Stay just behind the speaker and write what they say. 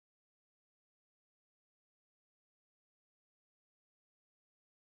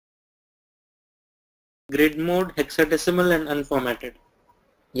grid mode, hexadecimal, and unformatted.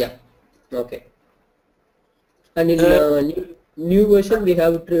 Yeah. Okay. And in new version we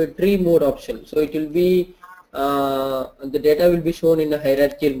have tree mode option. So it will be the data will be shown in a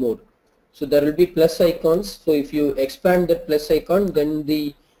hierarchical mode. So there will be plus icons. So if you expand the plus icon, then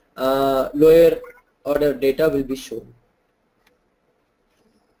the lower order data will be shown.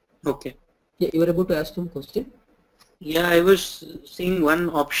 Okay. Yeah, you were about to ask some question. Yeah, I was seeing one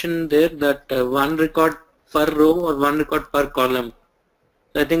option there that one record per row or one record per column.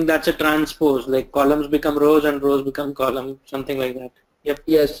 So I think that's a transpose, like columns become rows and rows become columns, something like that. Yep.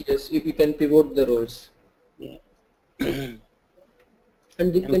 Yes, yes, you can pivot the rows. Yeah.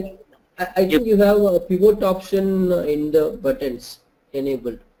 And you can, I think you have a pivot option in the buttons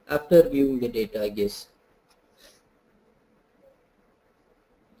enabled after viewing the data, I guess.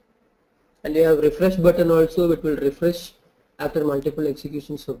 And you have refresh button also. It will refresh after multiple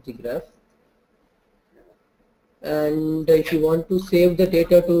executions of the graph. And if you want to save the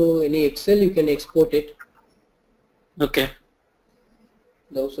data to any Excel, you can export it. Okay.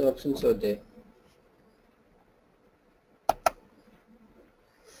 Those options are there.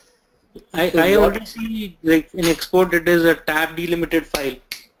 I already see, like in export it is a tab delimited file.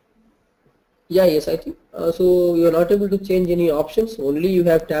 Yeah, yes, I think so. You are not able to change any options. Only you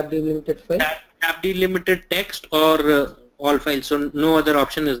have tab delimited file. Tab delimited text or all files. So no other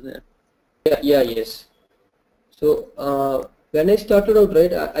option is there. Yeah, yes. So when I started out,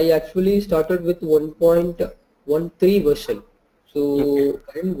 right, I actually started with 1.13 version. So Okay.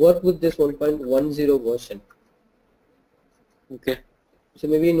 I didn't work with this 1.10 version. Okay. So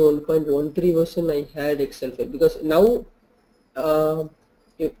maybe in 1.13 version I had Excel file, because now uh,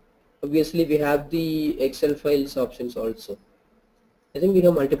 obviously we have the Excel files options also. I think we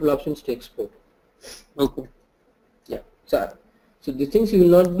have multiple options to export. Okay. Yeah. So these things you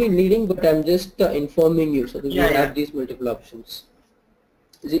will not be needing, but I'm just informing you so that you have these multiple options.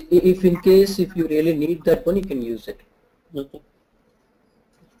 If in case if you really need that one, you can use it. Okay.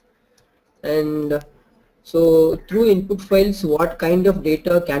 And so through input files, what kind of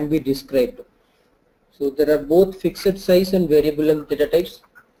data can be described? So there are both fixed size and variable length data types.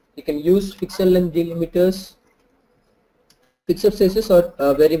 You can use fixed length delimiters, fixed sizes, or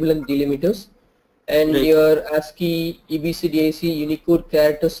variable length delimiters. And Right. your ASCII, EBCDIC, Unicode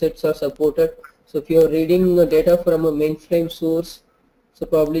character sets are supported. So if you are reading data from a mainframe source, so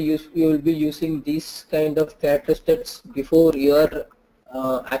probably you will be using these kind of character sets before your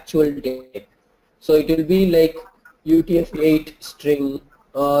actual data. So it will be like UTF-8 string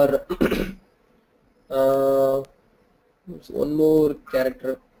or one more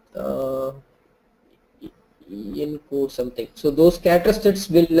character, encode something. So those character sets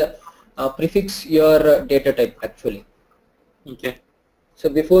will prefix your data type actually. Okay. So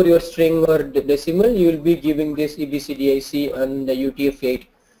before your string or decimal, you will be giving this EBCDIC and the UTF-8.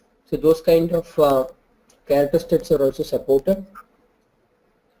 So those kind of character sets are also supported.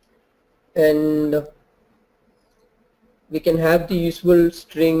 And we can have the usual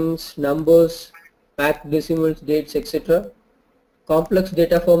strings, numbers, packed decimals, dates, etc. Complex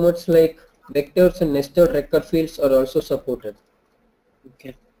data formats like vectors and nested record fields are also supported.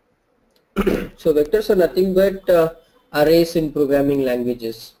 Okay. So vectors are nothing but arrays in programming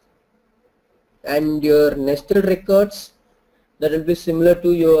languages. And your nested records, that will be similar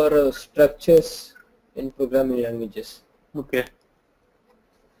to your structures in programming languages. Okay.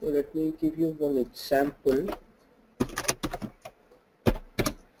 So let me give you one example.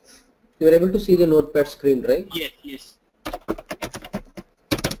 You are able to see the notepad screen, right? Yes. Yes.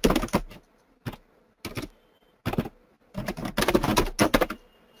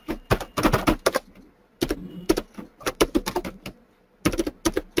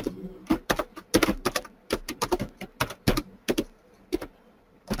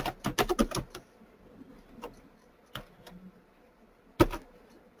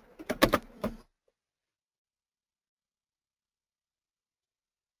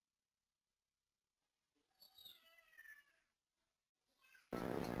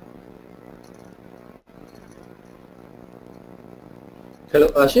 Hello,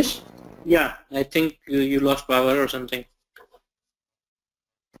 Ashish? Yeah. I think you lost power or something.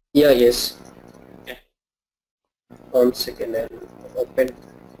 Yeah, yes. Okay. 1 second, I'll open.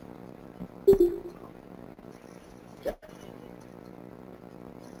 Yeah.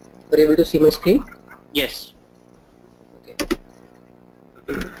 Are you able to see my screen? Yes. Okay.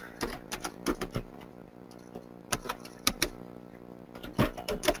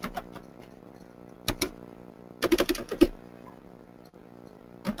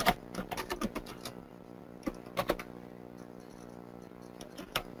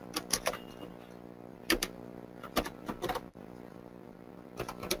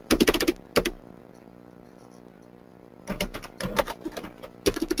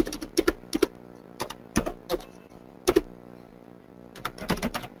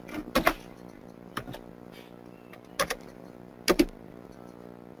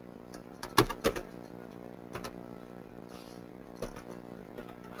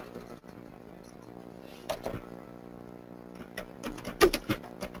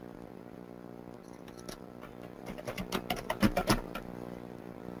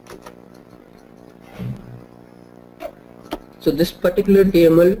 So this particular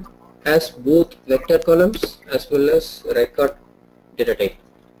DML has both vector columns as well as record data type.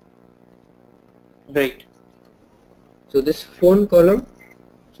 Right. So this phone column,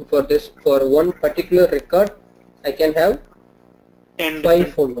 so for one particular record, I can have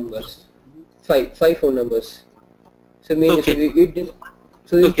 5 phone numbers. Five phone numbers. So means okay.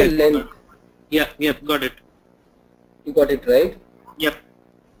 So this okay. is the length. Yeah, got it. You got it right? Yep.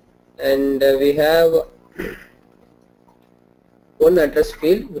 And we have one address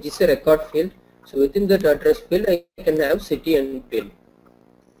field which is a record field. So within that address field I can have city and pin.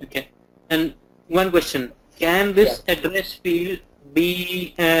 Okay. And one question, can this address field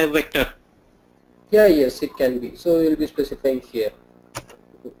be a vector? Yeah, yes, it can be. So we will be specifying here.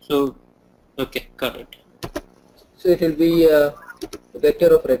 So, okay, got it. So it will be a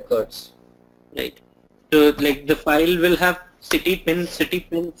vector of records. Right. So like the file will have city pin, city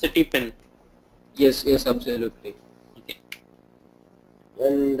pin, city pin. Yes, absolutely. Okay.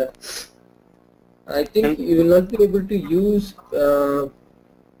 And I think you will not be able to use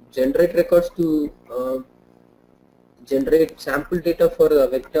generate records to generate sample data for the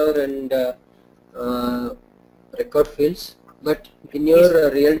vector and record fields, but in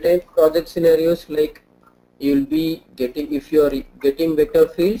your real-time project scenarios, like you will be getting, if you are getting vector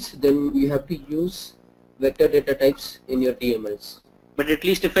fields, then you have to use vector data types in your DMLs. But at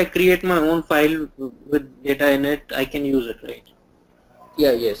least if I create my own file with data in it, I can use it, right?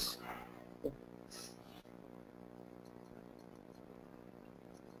 Yeah, yes.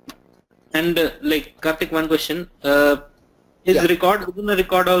 And like Karthik, one question, is record within a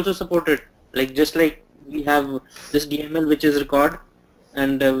record also supported? Like just like we have this DML which is record,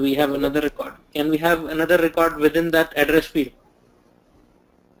 and we have another record. Can we have another record within that address field?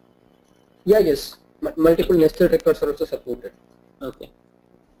 Yeah, yes. Multiple nested records are also supported. Okay.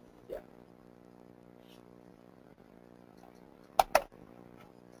 Yeah.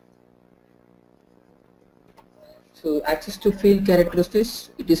 So access to field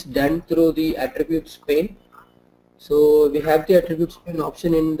characteristics, it is done through the attributes pane. So we have the attributes pane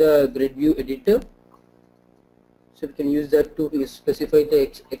option in the grid view editor. So we can use that to specify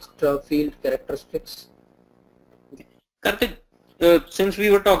the extra field characteristics. Okay. Karthik, since we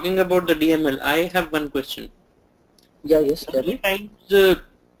were talking about the DML, I have one question. Yeah, yes. Many times the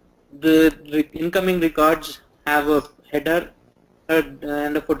incoming records have a header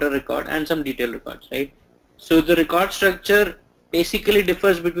and a footer record and some detail records, right? So the record structure basically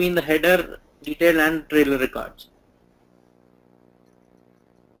differs between the header, detail and trailer records.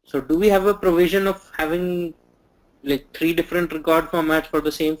 So do we have a provision of having like 3 different record formats for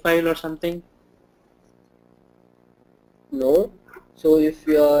the same file or something? No. So if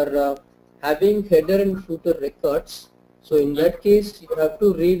you are having header and footer records, so in that case you have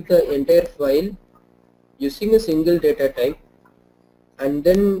to read the entire file using a single data type, and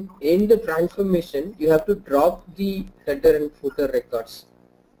then in the transformation you have to drop the header and footer records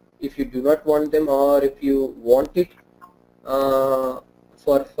if you do not want them, or if you want it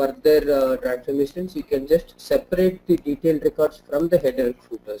for further transformations, you can just separate the detailed records from the header and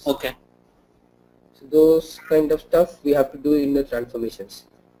footers. Okay. So those kind of stuff we have to do in the transformations.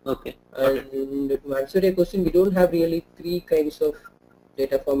 Okay. And to answer your question, we don't have really 3 kinds of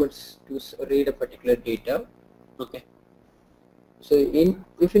data formats to read a particular data. Okay. So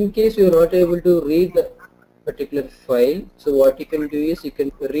if in case you are not able to read the particular file, so what you can do is you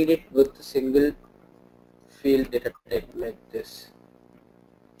can read it with a single field data type like this.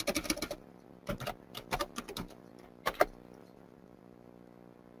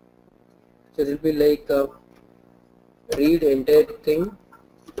 So it will be like read entire thing.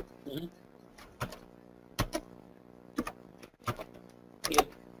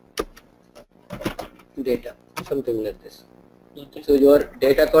 Data, something like this. Okay. So your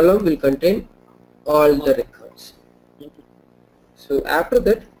data column will contain all the records. So after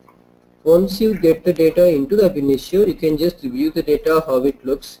that, once you get the data into the Abinitio, you can just review the data, how it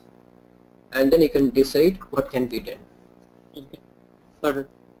looks, and then you can decide what can be done. Okay. Got it.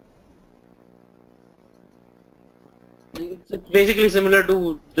 It's basically similar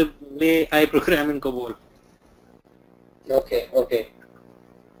to the way I program in COBOL. Okay, okay.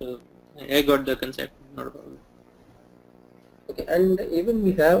 So I got the concept, not a problem. Okay, and even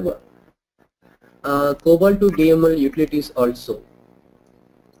we have COBOL to DML utilities also.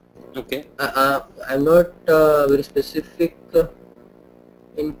 Okay. I'm not very specific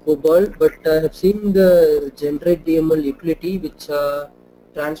in COBOL, but I have seen the generate DML utility which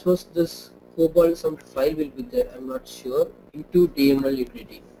transfers this COBOL some file will be there, I'm not sure, into DML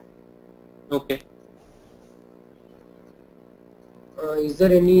utility. Okay. Is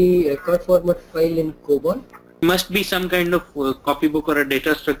there any record format file in COBOL? Must be some kind of copybook or a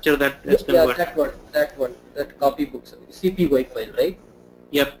data structure that is Yeah, converted. that copybook, CPY file, right?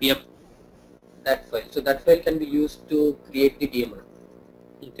 Yep. That file. So that file can be used to create the DML.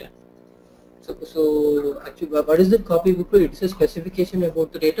 Okay. So actually, what is the copybook? It is a specification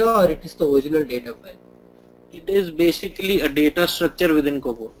about the data, or it is the original data file? It is basically a data structure within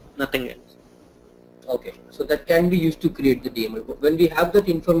COBOL, nothing else. Okay, so that can be used to create the DML. When we have that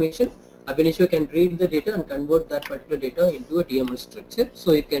information, Abinitio can read the data and convert that particular data into a DML structure,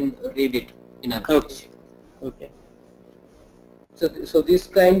 so you can read it in Abinitio. Okay. So this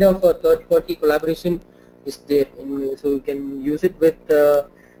kind of third-party collaboration is there, so you can use it with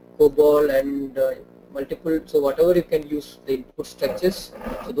COBOL and multiple. So whatever you can use the input structures,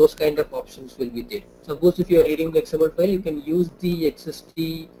 so those kind of options will be there. Suppose if you are reading the XML file, you can use the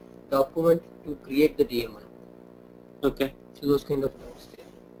XST document to create the DML. Okay. So those kind of things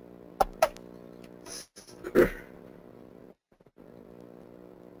there.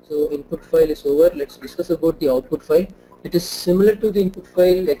 So input file is over. Let's discuss about the output file. It is similar to the input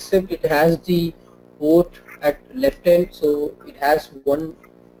file, except it has the port at left end. So it has one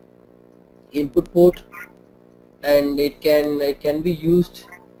input port, and it can be used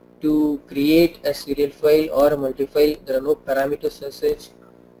to create a serial file or a multi-file. There are no parameters as such.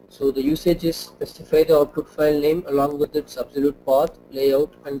 So the usage is specify the output file name along with its absolute path,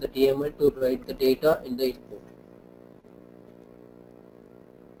 layout, and the DML to write the data in the input.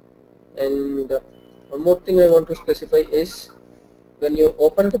 And one more thing I want to specify is when you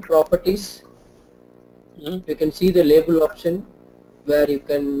open the properties, you can see the label option where you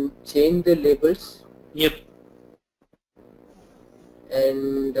can change the labels. Yep.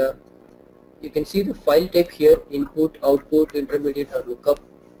 And you can see the file type here: input, output, intermediate, or lookup.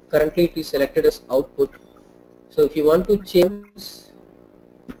 Currently it is selected as output. So if you want to change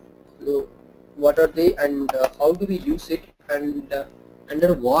what are they and how do we use it, and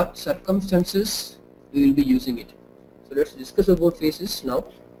under what circumstances we will be using it. So let's discuss about phases now.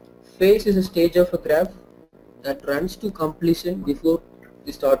 Phase is a stage of a graph that runs to completion before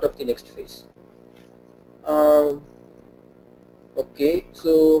the start of the next phase. Okay,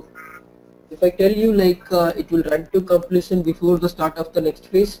 so if I tell you like it will run to completion before the start of the next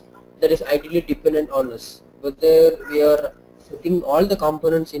phase, that is ideally dependent on us, whether we are putting all the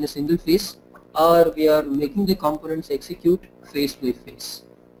components in a single phase or we are making the components execute phase by phase.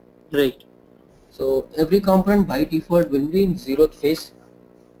 Right. So every component by default will be in 0th phase.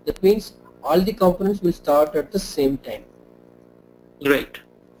 That means all the components will start at the same time. Right.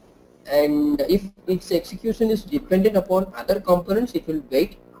 And if its execution is dependent upon other components, it will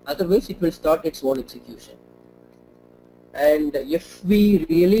wait. Otherwise, it will start its own execution. And if we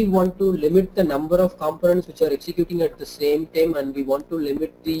really want to limit the number of components which are executing at the same time, and we want to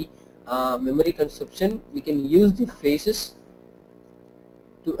limit the memory consumption, we can use the phases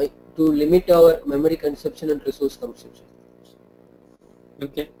to limit our memory consumption and resource consumption.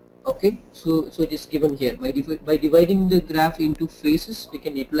 Okay, so it is given here. By dividing the graph into phases, we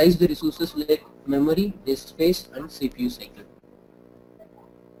can utilize the resources like memory, disk space, and CPU cycle.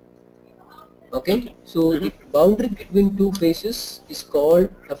 Okay, so the boundary between two phases is called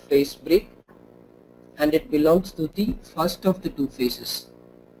a phase break, and it belongs to the first of the two phases.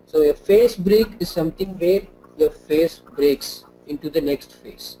 So a phase break is something where your phase breaks into the next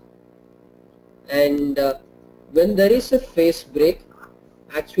phase. And when there is a phase break,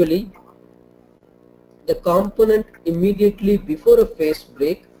 actually the component immediately before a phase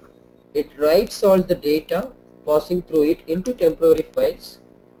break, it writes all the data passing through it into temporary files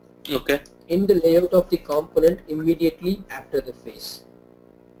in the layout of the component immediately after the phase.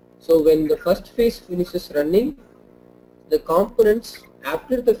 So when the first phase finishes running, the components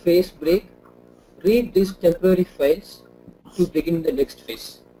after the phase break read these temporary files to begin the next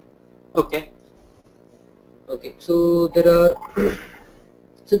phase. Okay, so there are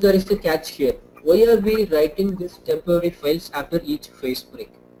so there is the catch here. Why are we writing these temporary files after each phase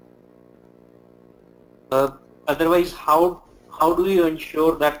break? Otherwise, how do you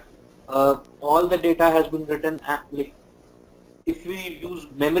ensure that all the data has been written? Like, if we use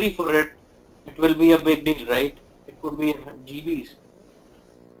memory for it, it will be a big deal, right? It could be GBs.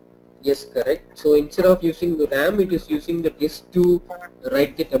 Yes, correct. So instead of using the RAM, it is using the disk to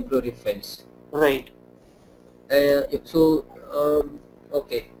write the temporary files. Right.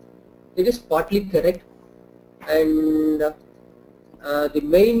 Okay, it is partly correct, and the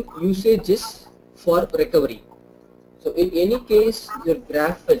main usage is for recovery. So in any case, your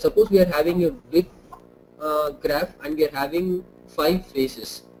graph, suppose we are having a big graph and we are having 5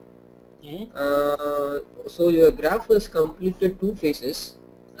 phases. So your graph has completed 2 phases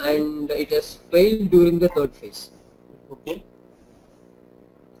and it has failed during the 3rd phase. Okay.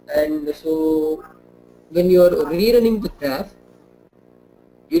 And so when you are rerunning the graph,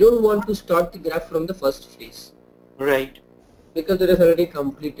 you don't want to start the graph from the 1st phase. Right. Because it is already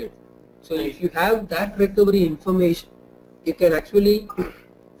completed. So Right. if you have that recovery information, you can actually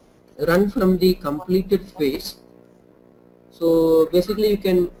run from the completed phase. So basically you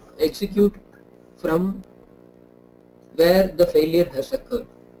can execute from where the failure has occurred.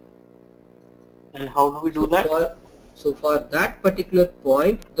 And how do we do that? So for that particular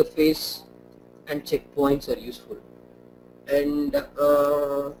point, the phase and checkpoints are useful. And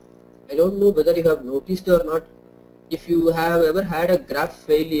I don't know whether you have noticed or not, if you have ever had a graph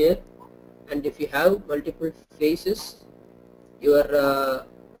failure and if you have multiple phases, your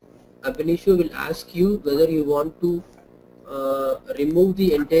Abinitio will ask you whether you want to remove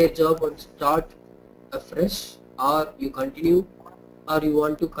the entire job and start afresh, or you continue, or you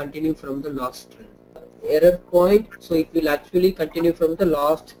want to continue from the last run. Error point, so it will actually continue from the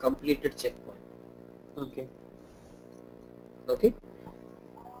last completed checkpoint. Okay. Okay.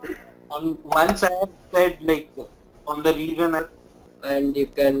 Once I have said like on the rerun, And you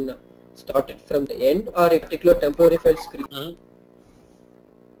can start it from the end, or a particular temporary file script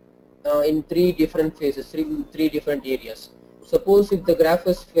in 3 different phases, three different areas. Suppose if the graph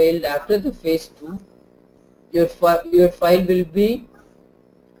has failed after the phase 2, your file will be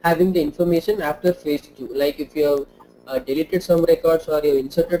having the information after phase 2. Like if you have deleted some records or you have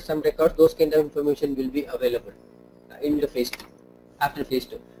inserted some records, those kind of information will be available in the phase 2, after phase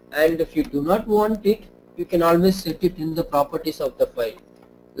 2. And if you do not want it, you can always set it in the properties of the file,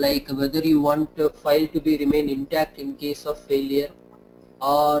 like whether you want the file to be remain intact in case of failure,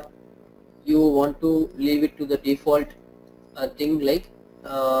 or you want to leave it to the default thing, like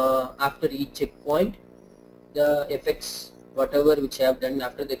after each checkpoint the effects whatever which you have done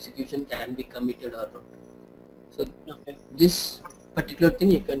after the execution can be committed or not. So this particular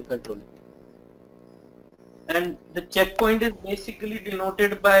thing you can control it. And the checkpoint is basically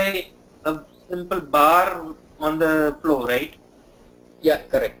denoted by a simple bar on the flow, right? Yeah,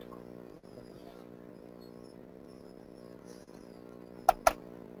 correct.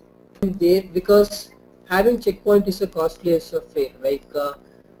 There, because having checkpoint is a costliest affair. Like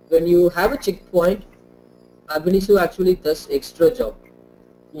when you have a checkpoint, Abinitio actually does extra job.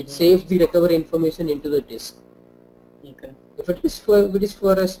 It saves the recovery information into the disk. Okay. If it is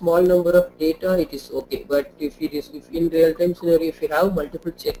for a small number of data, it is okay. But if in real time scenario, if you have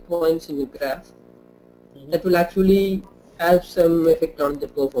multiple checkpoints in your graph, that will actually have some effect on the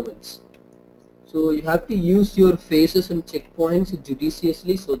performance. So you have to use your phases and checkpoints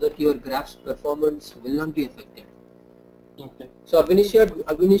judiciously so that your graph's performance will not be affected. Okay. So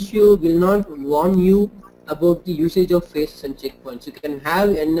Abinitio will not warn you about the usage of phases and checkpoints. You can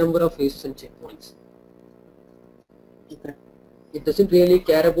have n number of phases and checkpoints. Okay. It doesn't really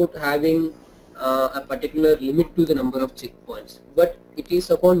care about having a particular limit to the number of checkpoints, but it is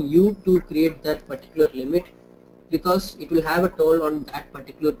upon you to create that particular limit, because it will have a toll on that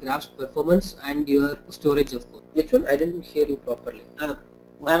particular graph's performance and your storage of code. Which one? I didn't hear you properly. I'm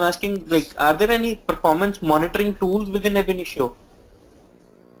asking, like, are there any performance monitoring tools within Abinitio?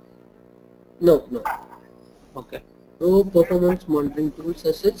 No. Okay. No performance monitoring tools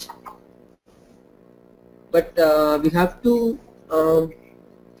as such. But we have to how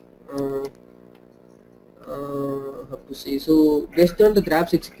to say, so based on the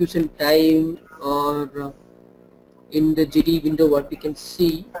graph's execution time, or in the GD window what we can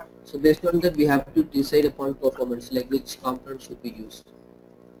see, so based on that we have to decide upon performance, like which component should be used.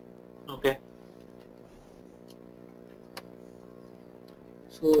 Okay.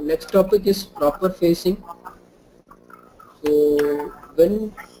 So next topic is proper phasing. So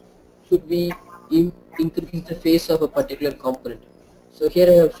when should we increase the phase of a particular component? So here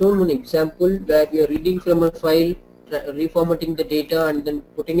I have shown one example where we are reading from a file, reformatting the data and then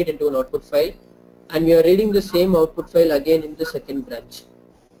putting it into an output file, and we are reading the same output file again in the second branch.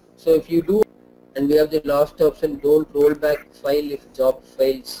 So if you do, and we have the last option, don't roll back file if job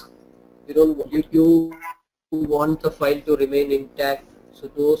fails. You want the file to remain intact. So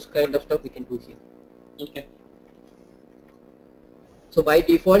those kind of stuff we can do here. Okay. So by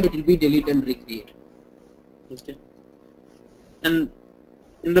default it will be delete and recreate. Okay. And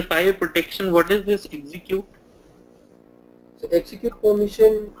in the file protection, what is this execute? So execute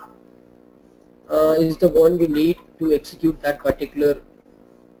permission is the one we need to execute that particular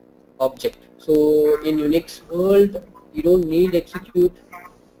object. So in Unix world, you don't need execute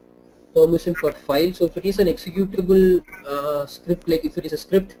permission for file. So if it is an executable script, like if it is a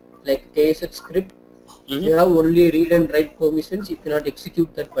script like KSH script, you have only read and write permissions. You cannot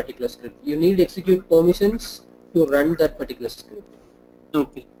execute that particular script. You need execute permissions to run that particular script.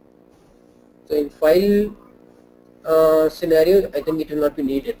 Okay. So in file scenario, I think it will not be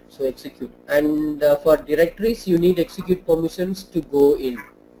needed. So execute. And for directories, you need execute permissions to go in.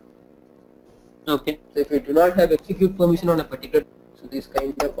 Okay. So if you do not have execute permission on a particular, so these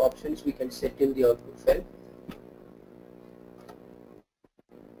kind of options we can set in the output file.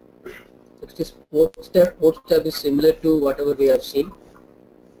 Next is port step. Port step is similar to whatever we have seen.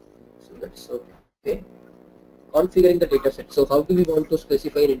 So that's okay. Configuring the dataset. So how do we want to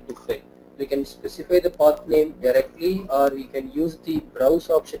specify an input file? We can specify the path name directly, or we can use the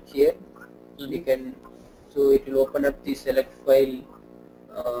browse option here. We can, so it will open up the select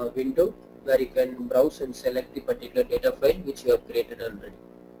file window where you can browse and select the particular data file which you have created already.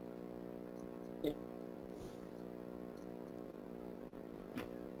 Yeah.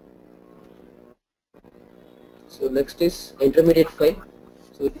 So next is intermediate file.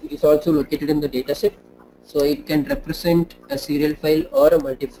 So it is also located in the dataset. So it can represent a serial file or a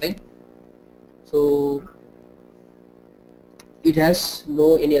multi-file. So it has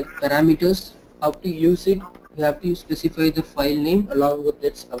no any other parameters. How to use it? You have to specify the file name along with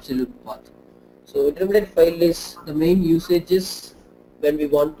its absolute path. So intermediate file is the main usages when we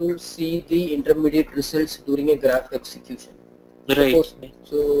want to see the intermediate results during a graph execution. Right. Suppose,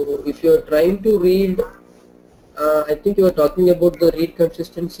 so if you are trying to read, I think you are talking about the read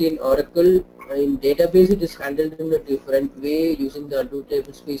consistency in Oracle. In database it is handled in a different way using the undo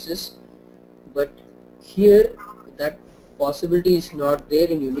table spaces, but here that possibility is not there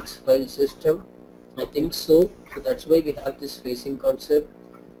in Unix file system. I think so. So that's why we have this phasing concept.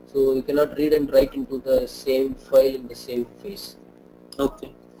 So you cannot read and write into the same file in the same phase.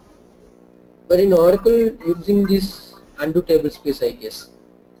 Okay. But in Oracle, using this undo table space, I guess.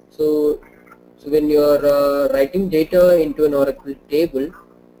 So when you are writing data into an Oracle table,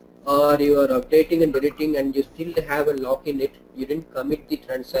 or you are updating and deleting and you still have a lock in it, you didn't commit the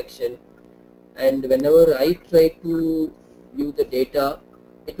transaction, and whenever I try to view the data,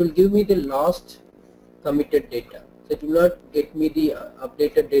 it will give me the last committed data. So it will not get me the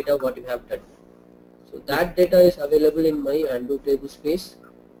updated data what you have done. So that data is available in my undo table space.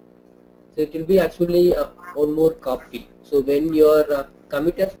 So it will be actually one more copy. So when you are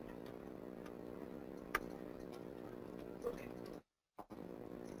committed,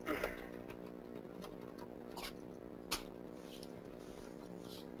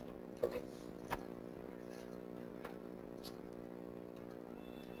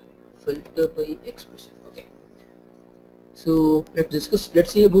 filter by expression. Okay. So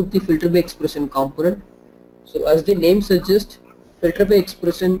let's see about the filter by expression component. So as the name suggests, filter by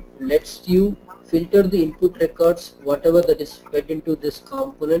expression lets you filter the input records, whatever that is fed into this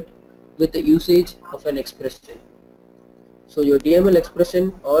component, with the usage of an expression. So your DML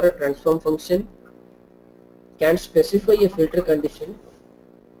expression or a transform function can specify a filter condition,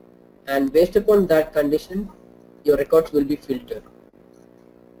 and based upon that condition, your records will be filtered.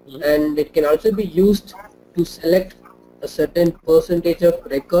 And it can also be used to select a certain percentage of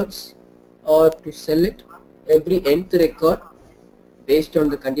records, or to select every nth record based on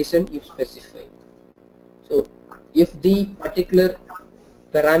the condition you specify. So if the particular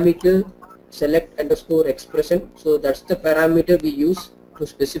parameter select underscore expression, so that's the parameter we use to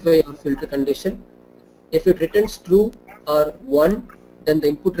specify our filter condition. If it returns true or 1, then the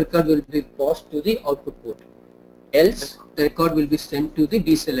input record will be passed to the output port. Else the record will be sent to the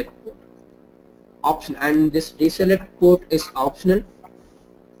deselect port. Option, and this deselect port is optional.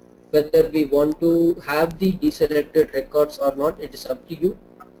 Whether we want to have the deselected records or not, it is up to you.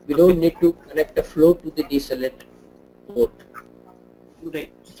 We don't need to connect a flow to the deselect port.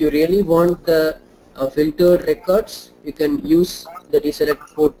 Right. If you really want the filtered records, you can use the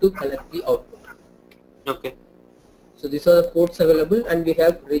deselect port to collect the output. Okay. So these are the ports available, and we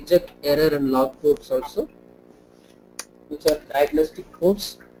have reject, error, and log ports also, which are diagnostic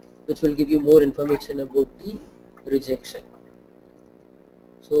ports, which will give you more information about the rejection.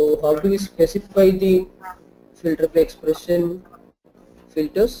 So how do we specify the filter by expression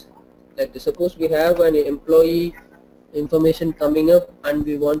filters? Like suppose we have an employee information coming up and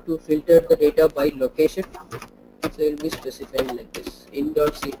we want to filter the data by location. So we'll be specifying like this: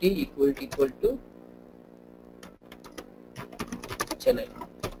 in.city equal to Chennai.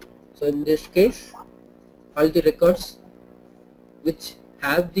 So in this case, all the records which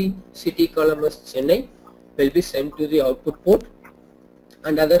have the city column as Chennai will be sent to the output port,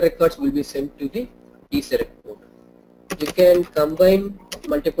 and other records will be sent to the deselect mode. You can combine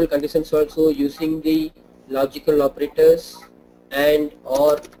multiple conditions also using the logical operators, and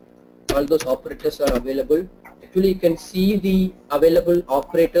or all those operators are available. Actually, you can see the available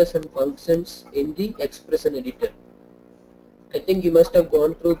operators and functions in the expression editor. I think you must have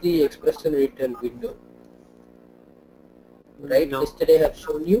gone through the expression editor window, right? No, Yesterday I have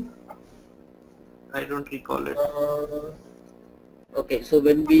shown you. I don't recall it. Okay, so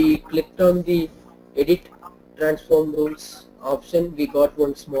when we clicked on the edit transform rules option, we got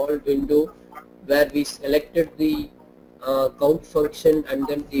one small window where we selected the count function and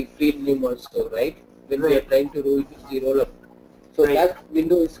then the field name also, right? When we are trying to use the roll-up. So that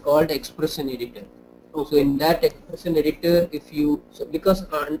window is called expression editor. So in that expression editor, if you, so because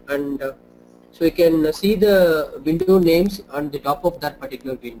so you can see the window names on the top of that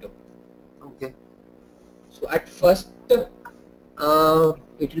particular window. Okay. So at first, it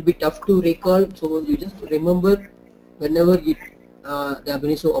will be tough to recall. So you just remember whenever the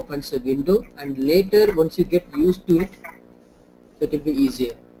Abinitio opens a window, and later once you get used to it, it will be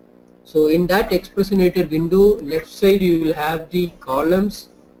easier. So in that expression editor window, left side you will have the columns,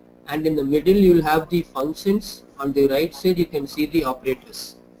 and in the middle you will have the functions. On the right side you can see the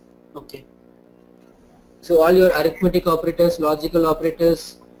operators. Okay. So all your arithmetic operators, logical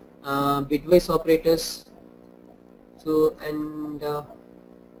operators, bitwise operators, so and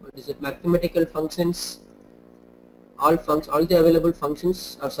what is it, mathematical functions, all the available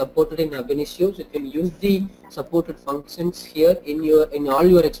functions are supported in Abinitio. So you can use the supported functions here in all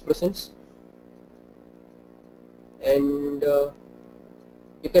your expressions, and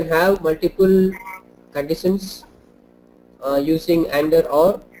you can have multiple conditions using and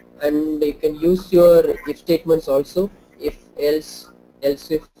or, and you can use your if statements also, if else, else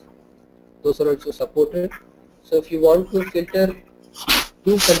if, those are also supported. So if you want to filter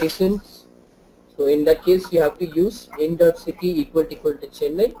two conditions, so in that case you have to use in.city equal to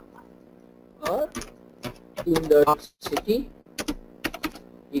Chennai, or in.city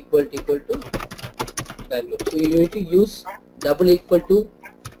equal to Bangalore. So you need to use double equal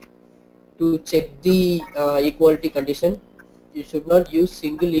to check the equality condition. You should not use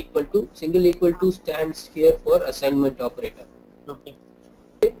single equal to. Single equal to stands here for assignment operator. Okay.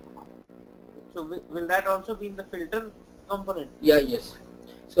 So will that also be in the filter component? Yeah, yes.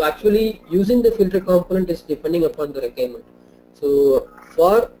 So actually using the filter component is depending upon the requirement. So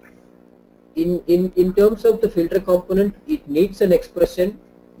for in terms of the filter component, it needs an expression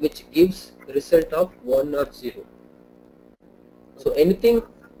which gives result of 1 or 0. So anything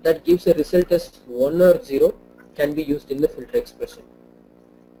that gives a result as 1 or 0 can be used in the filter expression.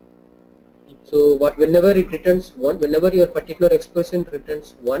 So whenever it returns 1, whenever your particular expression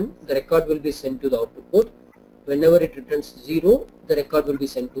returns 1, the record will be sent to the output port. Whenever it returns 0, the record will be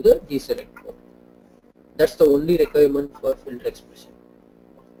sent to the deselect port. That's the only requirement for filter expression.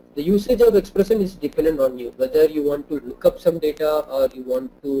 The usage of expression is dependent on you, whether you want to look up some data or you want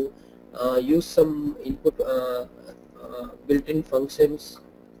to use some input built-in functions.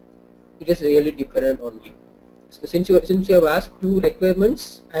 It is really dependent on you. So since you have asked two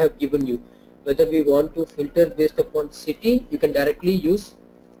requirements, I have given you. Whether we want to filter based upon city, you can directly use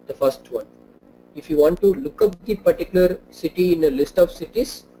the first one. If you want to look up the particular city in a list of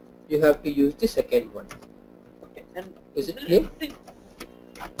cities, you have to use the second one. Okay. And is it clear?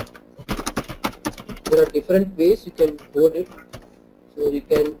 There are different ways you can code it, so you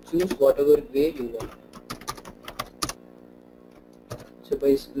can choose whatever way you want. So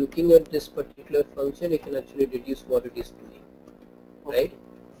by looking at this particular function, you can actually deduce what it is doing, right?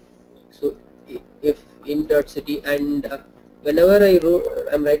 So if in.city, and whenever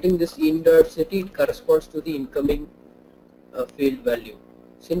I'm writing this in.city, it corresponds to the incoming field value.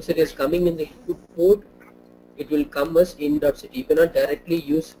 Since it is coming in the input port, it will come as in.city. You cannot directly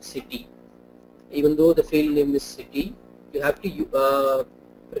use city. Even though the field name is city, you have to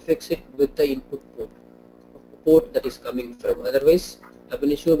prefix it with the input port that is coming from. Otherwise,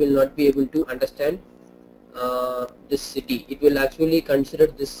 Abinitio will not be able to understand this city. It will actually consider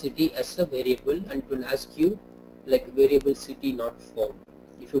this city as a variable and will ask you like variable city not found.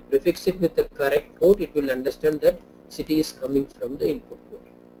 If you prefix it with the correct port, it will understand that city is coming from the input port.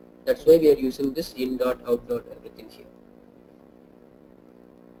 That's why we are using this in dot out dot everything here.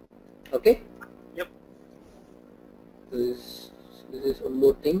 Okay. Yep. This is one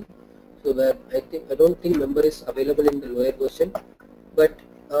more thing. So that I don't think member is available in the lower version, but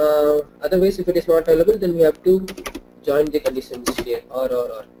otherwise if it is not available, then we have to join the conditions here or.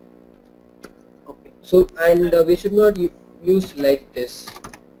 Okay. So and we should not use like this.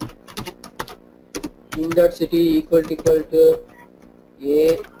 In.city equal to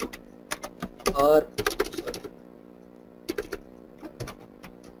A or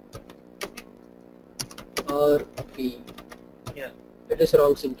or B. Yeah. It is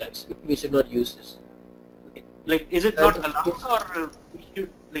wrong syntax. We should not use this. Okay. Like, is it not allowed, or we should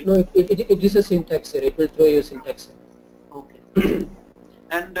like? No, it is a syntax error. It will throw you a syntax error. Okay.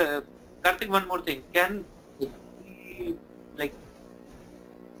 And Karthik, one more thing. Can we, like,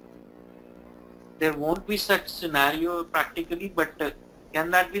 there won't be such scenario practically, but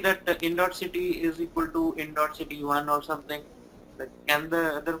can that be that in.city is equal to in.city1 or something? Like, can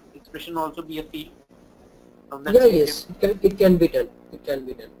the other expression also be a field? Yeah, yes, it can be done. It can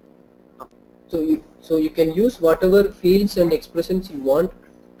be done. Okay. So you can use whatever fields and expressions you want,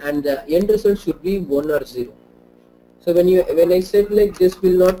 and the end result should be 1 or 0. So when I said like this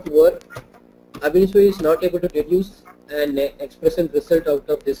will not work, Abinitio is not able to deduce an expression result out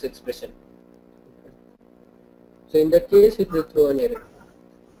of this expression. So in that case, it will throw an error.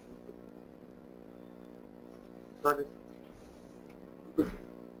 Got it.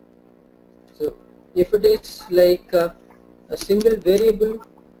 So if it is like a single variable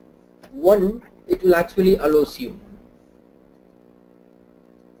 1, it will actually allows you.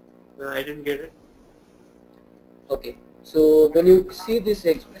 I didn't get it. Okay, so when you see this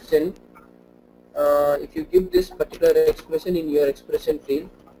expression, if you give this particular expression in your expression field,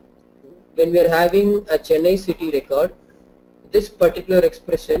 when we are having a Chennai city record, this particular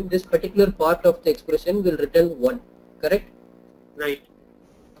expression, this particular part of the expression will return 1, correct? Right.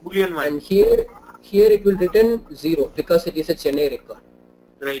 Boolean 1. And here it will return 0 because it is a Chennai record.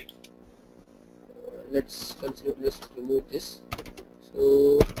 Right. Let's remove this.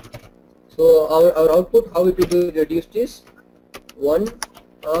 So our output, how it will be reduced is 1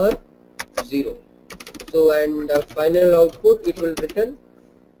 or 0. So and final output it will return.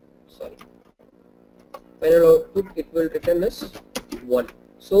 Final output it will return as 1.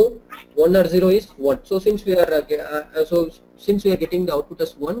 So 1 or 0 is 1. So since we are getting the output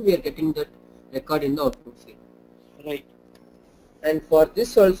as 1, we are getting that record in the output field. Right. And for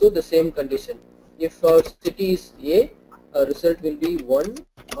this also the same condition. If our city is A, our result will be 1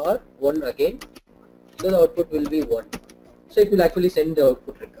 or 1 again. So the output will be 1. So it will actually send the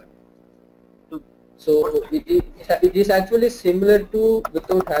output record. So it is actually similar to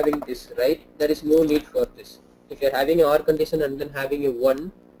without having this, right? There is no need for this. If you are having an OR condition and then having a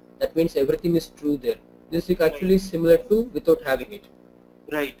 1, that means everything is true there. This is actually similar to without having it.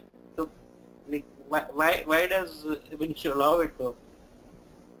 Right. So, like, why does Abinitio allow it though?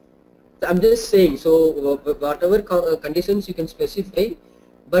 I'm just saying, so whatever conditions you can specify,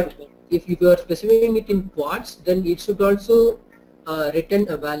 but if you are specifying it in parts, then it should also return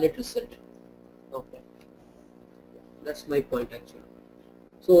a valid result. Okay. That's my point actually.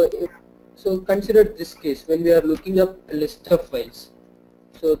 So consider this case when we are looking up a list of files.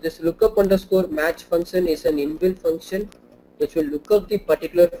 So this lookup underscore match function is an inbuilt function which will look up the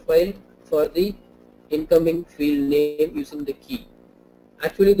particular file for the incoming field name using the key.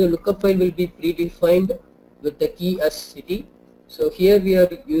 Actually the lookup file will be predefined with the key as city. So here we are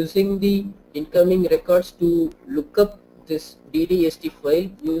using the incoming records to look up this DDST file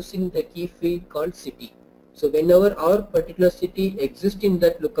using the key field called city. So whenever our particular city exists in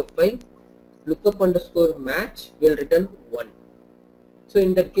that lookup file, lookup underscore match will return 1. So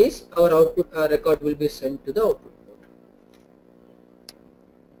in that case, our output record will be sent to the output port.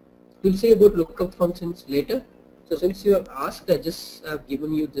 We'll see about lookup functions later. So since you have asked, I just have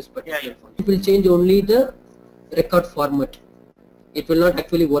given you this particular function. It will change only the record format. It will not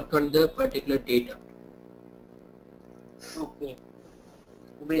actually work on the particular data. Okay.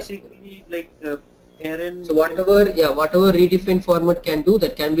 So basically, like Aaron. So whatever redefined format can do,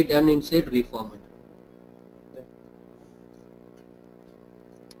 that can be done inside reformat.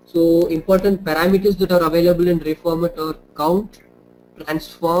 So important parameters that are available in reformat are count,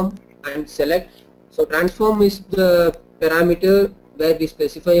 transform, and select. So transform is the parameter where we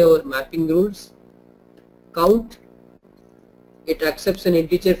specify our mapping rules. Count, it accepts an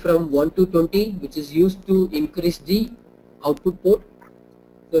integer from 1 to 20, which is used to increase the output port.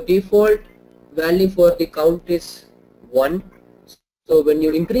 The default value for the count is 1. So when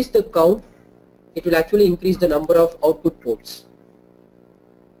you increase the count, it will actually increase the number of output ports,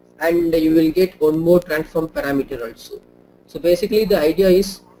 and you will get one more transform parameter also. So basically the idea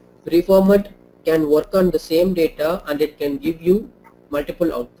is reformat can work on the same data and it can give you multiple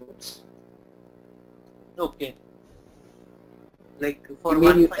outputs. Okay. Like for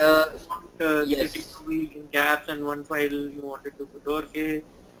one file, yes, it will be in caps, and one file you wanted to put lowercase,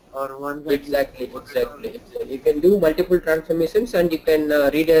 or one file exactly. You can do multiple transformations and you can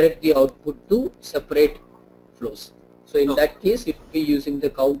redirect the output to separate flows. So in that case, it will be using the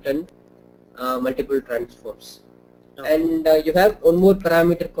count and multiple transforms. And you have one more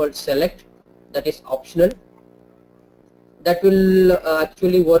parameter called select, that is optional. That will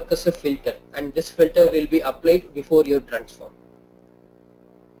actually work as a filter, and this filter will be applied before your transform.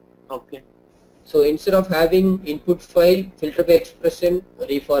 Okay. So instead of having input file filter by expression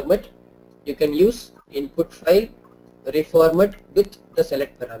reformat, you can use input file reformat with the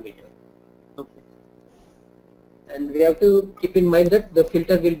select parameter. Okay. And we have to keep in mind that the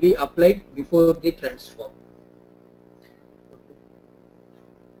filter will be applied before the transform.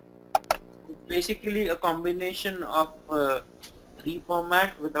 Basically a combination of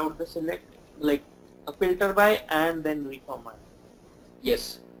reformat without the select, like a filter by and then reformat.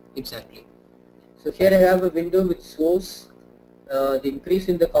 Yes, exactly. So here I have a window which shows the increase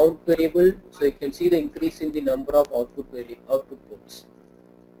in the count variable, so you can see the increase in the number of output ports.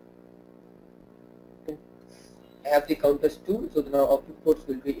 I have the counters 2, so the output ports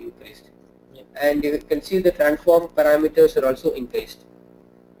will be increased. Yeah. And you can see the transform parameters are also increased.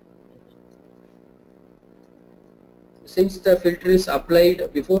 Since the filter is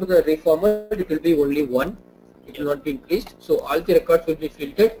applied before the reformat, it will be only 1. It will not be increased. So all the records will be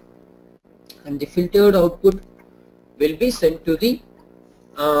filtered, and the filtered output will be sent to the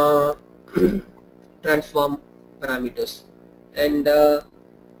transform parameters. And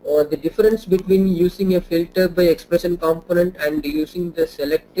the difference between using a filter by expression component and using the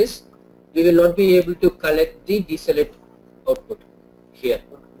select is we will not be able to collect the deselect output here.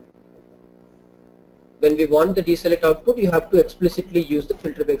 When we want the deselect output, you have to explicitly use the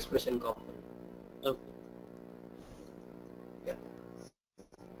filter by expression component. Okay. Yeah.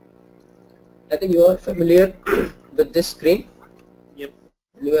 I think you are familiar with this screen. Yep.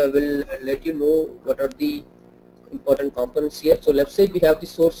 I will let you know what are the important components here. So left side we have the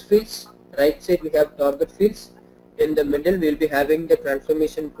source fields, right side we have target fields, in the middle we will be having the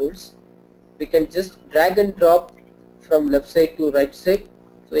transformation tools. We can just drag and drop from left side to right side.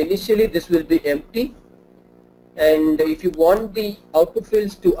 So initially this will be empty, and if you want the output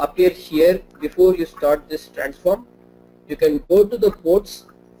fields to appear here before you start this transform, you can go to the ports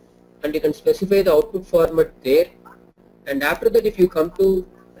and you can specify the output format there, and after that if you come to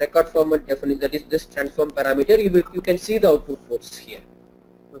record format definition, that is this transform parameter, you can see the output ports here.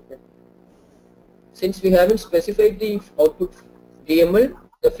 Okay. Since we haven't specified the output DML,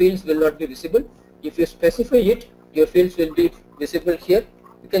 the fields will not be visible. If you specify it, your fields will be visible here.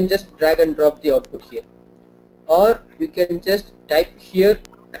 You can just drag and drop the output here, or you can just type here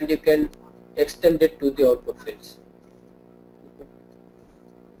and you can extend it to the output fields.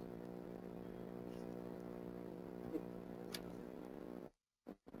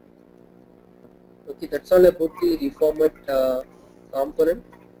 Okay, that's all about the reformat component.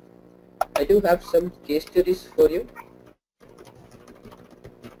 I do have some case studies for you.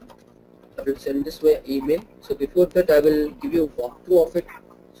 I will send this via email. So before that, I will give you a walkthrough of it,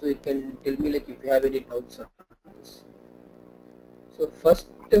 so you can tell me like if you have any doubts on this. So first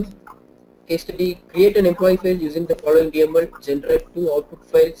case study: create an employee file using the following DML. Generate 2 output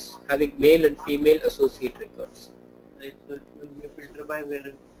files having male and female associate records. Right, so it will be a filter by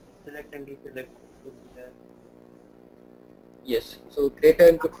where select and deselect will be there. Yes. So create an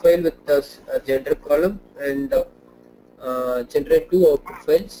input file with a gender column and generate 2 output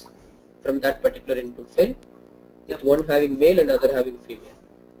files from that particular input file, with one having male and other having female.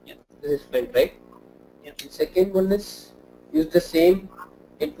 Yeah. This is fine, right? Yeah. The second one is use the same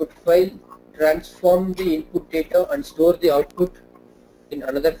input file, transform the input data and store the output in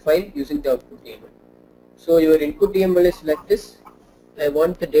another file using the output DML. So your input DML is like this. I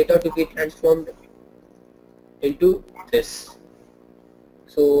want the data to be transformed into this.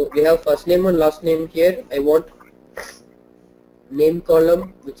 So we have first name and last name here. I want name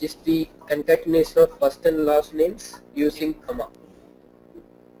column, which is the concatenation of first and last names using comma.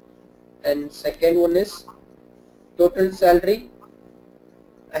 And second one is total salary.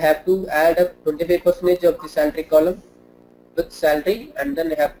 I have to add up 25% of the salary column with salary, and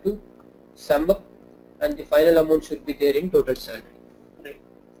then I have to sum up, and the final amount should be there in total salary. Right.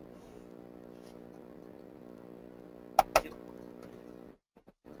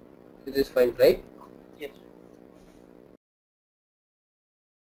 This is fine, right?